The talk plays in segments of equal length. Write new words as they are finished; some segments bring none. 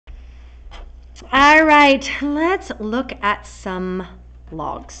All right, let's look at some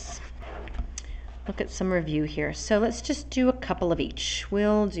logs. Look at some review here. So let's just do a couple of each.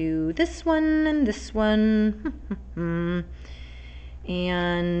 We'll do this one and this one.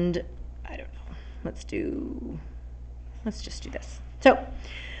 And I don't know. Let's just do this. So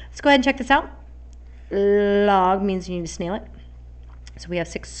let's go ahead and check this out. Log means you need to snail it. So we have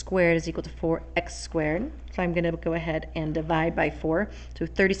 6 squared is equal to 4x squared. So I'm going to go ahead and divide by 4. So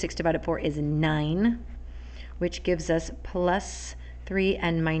 36 divided by 4 is 9, which gives us plus 3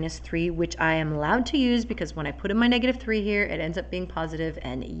 and minus 3, which I am allowed to use because when I put in my negative 3 here, it ends up being positive,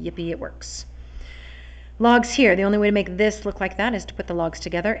 and yippee, it works. Logs here, the only way to make this look like that is to put the logs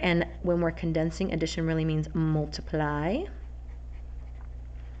together, and when we're condensing, addition really means multiply.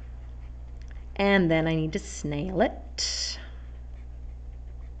 And then I need to snail it.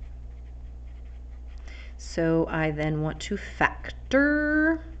 So I then want to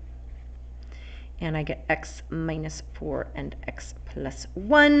factor, and I get x minus 4 and x plus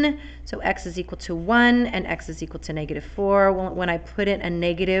 1. So x is equal to 1 and x is equal to negative 4. Well, when I put in a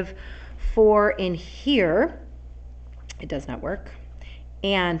negative 4 in here, it does not work.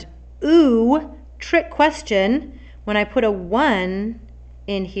 And ooh, trick question, when I put a 1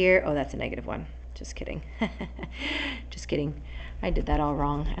 in here, oh, that's a negative 1. Just kidding. Just kidding. I did that all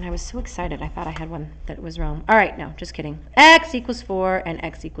wrong, and I was so excited. I thought I had one that was wrong. All right, no, just kidding. X equals 4 and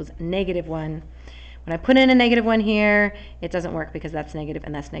x equals negative 1. When I put in a negative 1 here, it doesn't work because that's negative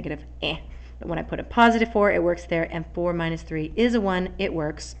and that's negative. But when I put a positive 4, it works there, and 4 minus 3 is a 1. It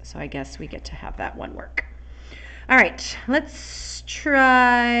works, so I guess we get to have that one work. All right, let's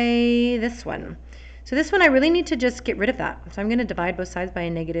try this one. So this one, I really need to just get rid of that. So I'm going to divide both sides by a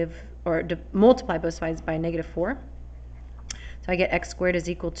negative, or multiply both sides by a negative 4. So I get x squared is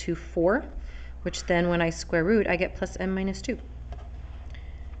equal to 4, which then when I square root, I get plus m minus 2.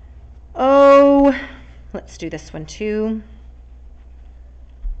 Oh, let's do this one too.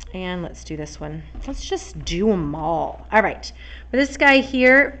 And let's do this one. Let's just do them all. All right, for this guy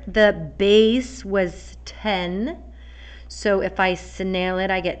here, the base was 10. So if I snail it,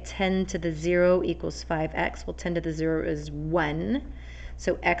 I get 10 to the 0 equals 5x. Well, 10 to the 0 is 1.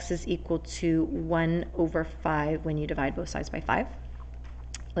 So x is equal to 1 over 5 when you divide both sides by 5.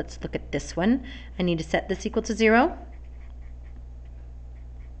 Let's look at this one. I need to set this equal to 0.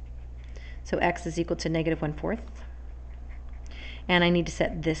 So x is equal to negative 1/4. And I need to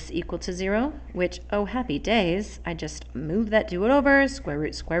set this equal to 0, which, oh happy days, I just move that, do it over, square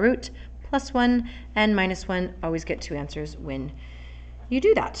root, plus 1 and minus 1. Always get 2 answers when you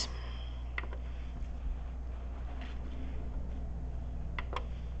do that.